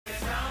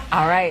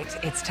All right,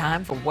 it's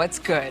time for What's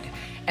Good.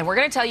 And we're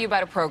going to tell you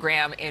about a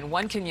program in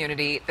one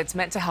community that's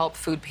meant to help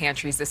food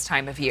pantries this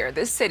time of year.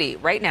 This city,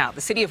 right now, the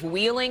city of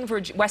Wheeling,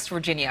 West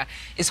Virginia,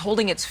 is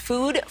holding its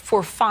Food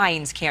for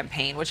Fines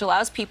campaign, which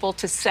allows people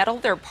to settle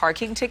their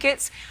parking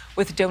tickets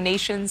with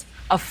donations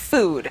of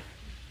food.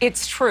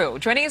 It's true.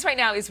 Joining us right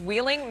now is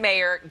Wheeling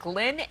Mayor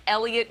Glenn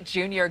Elliott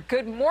Jr.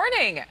 Good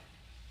morning.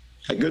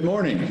 Good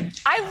morning.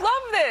 I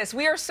love this.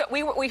 We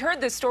heard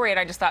this story and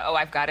I just thought, oh,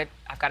 I've got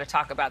to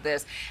talk about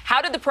this.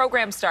 How did the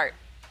program start?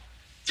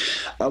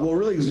 Well,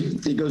 really,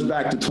 it goes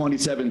back to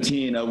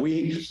 2017.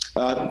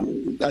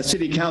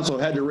 City Council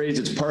had to raise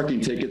its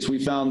parking tickets.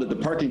 We found that the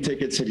parking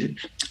tickets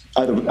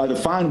the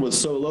fine was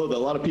so low that a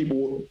lot of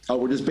people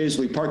were just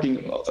basically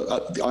parking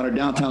on our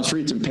downtown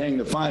streets and paying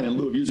the fine in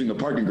lieu of using the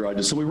parking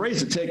garages. So we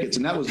raised the tickets,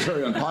 and that was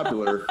very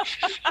unpopular.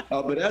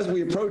 But as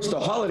we approached the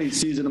holiday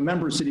season, a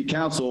member of City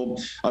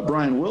Council,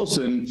 Brian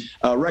Wilson,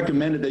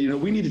 recommended that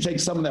we need to take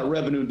some of that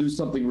revenue and do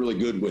something really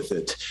good with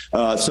it.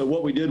 So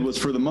what we did was,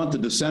 for the month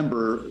of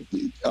December,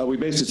 we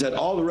basically said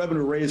all the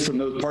revenue raised from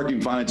those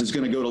parking fines is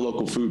going to go to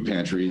local food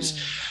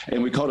pantries,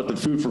 and we called it the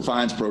Food for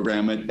Fines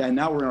program. And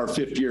now we're in our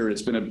 5th year.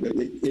 It's been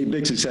a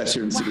big success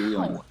here in the city of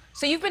Wheeling.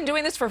 So you've been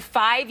doing this for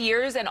 5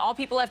 years, and all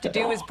people have to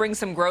do is bring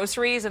some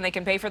groceries, and they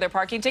can pay for their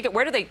parking ticket.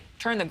 Where do they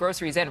turn the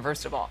groceries in,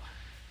 first of all?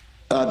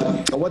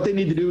 What they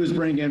need to do is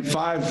bring in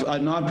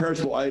 5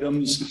 non-perishable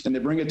items, and they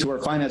bring it to our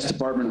finance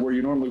department where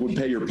you normally would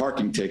pay your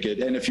parking ticket.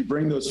 And if you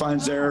bring those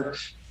fines there,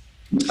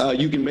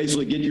 you can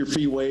basically get your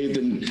fee waived,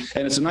 and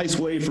it's a nice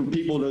way for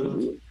people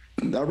to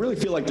really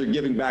feel like they're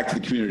giving back to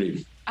the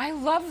community. I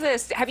love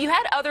this. Have you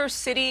had other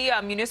city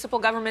municipal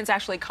governments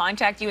actually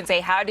contact you and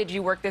say, how did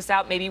you work this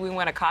out? Maybe we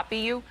want to copy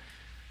you?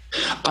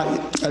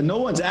 No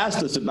one's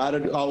asked us about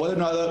it. Whether or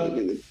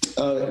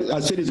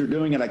not cities are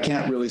doing it, I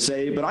can't really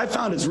say. But I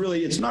found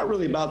it's not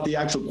really about the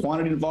actual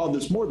quantity involved.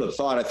 It's more the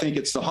thought. I think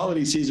it's the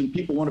holiday season.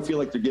 People want to feel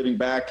like they're giving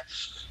back.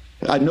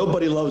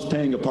 Nobody loves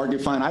paying a parking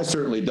fine. I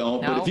certainly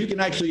don't. No. But if you can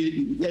actually,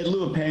 in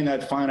lieu of paying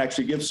that fine,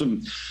 actually give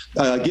some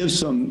food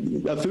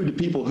to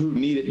people who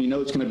need it, and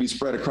it's going to be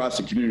spread across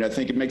the community, I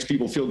think it makes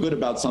people feel good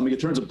about something.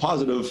 It turns a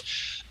positive,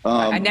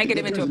 a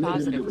negative into a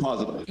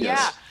positive. Yes.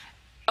 Yeah.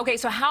 Okay,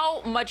 so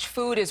how much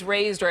food is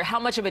raised, or how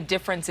much of a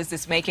difference is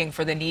this making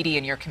for the needy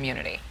in your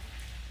community?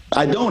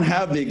 I don't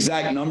have the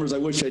exact numbers. I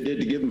wish I did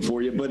to give them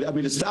for you, but I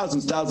mean, it's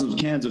thousands of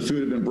cans of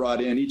food have been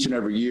brought in each and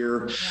every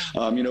year.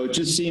 It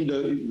just seemed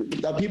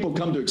people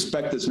come to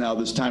expect this now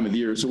this time of the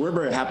year. So we're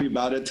very happy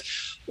about it.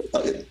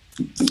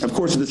 Of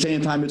course, at the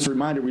same time, it's a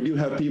reminder we do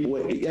have people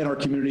in our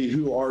community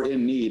who are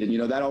in need.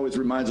 And, that always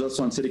reminds us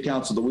on City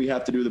Council that we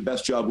have to do the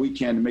best job we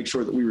can to make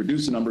sure that we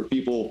reduce the number of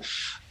people,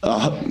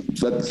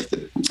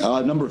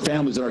 number of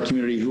families in our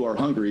community who are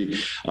hungry.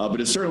 But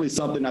it's certainly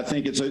something, I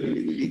think it's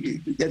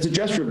a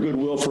gesture of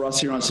goodwill for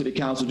us here on City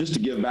Council just to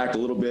give back a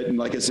little bit. And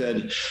like I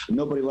said,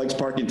 nobody likes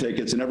parking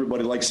tickets, and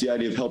everybody likes the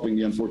idea of helping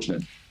the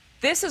unfortunate.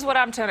 This is what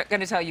I'm going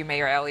to tell you,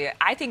 Mayor Elliott.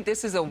 I think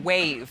this is a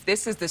wave.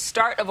 This is the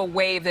start of a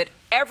wave that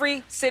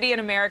every city in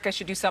America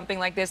should do something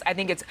like this. I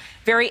think it's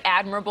very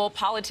admirable,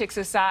 politics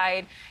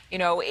aside.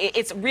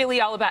 It's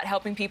really all about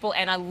helping people,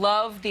 and I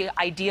love the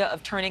idea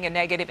of turning a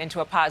negative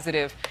into a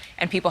positive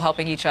and people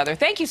helping each other.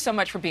 Thank you so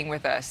much for being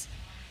with us.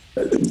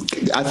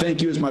 I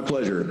thank you. It's my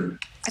pleasure.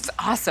 It's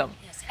awesome.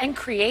 And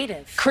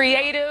creative.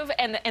 Creative,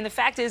 and the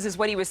fact is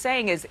what he was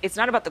saying is it's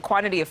not about the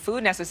quantity of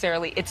food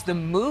necessarily, it's the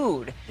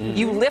mood. Mm-hmm.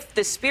 You lift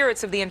the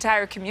spirits of the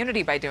entire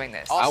community by doing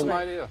this. Awesome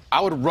idea.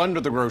 I would run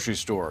to the grocery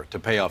store to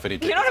pay off any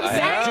tickets. You know what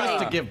I'm saying?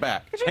 Just to give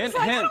back. Hint,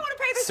 I don't want to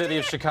pay this City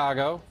of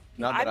Chicago.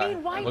 Why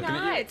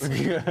not?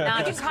 You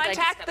can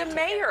contact the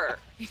mayor.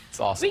 It's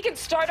awesome. We can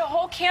start a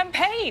whole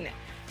campaign.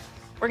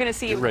 We're going to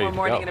see you for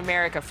Morning in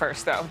America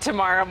first, though,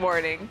 tomorrow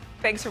morning.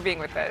 Thanks for being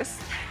with us.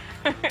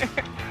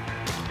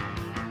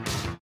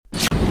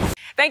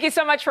 Thank you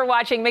so much for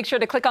watching. Make sure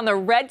to click on the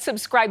red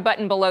subscribe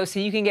button below so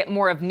you can get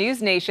more of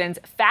NewsNation's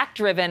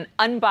fact-driven,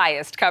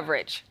 unbiased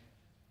coverage.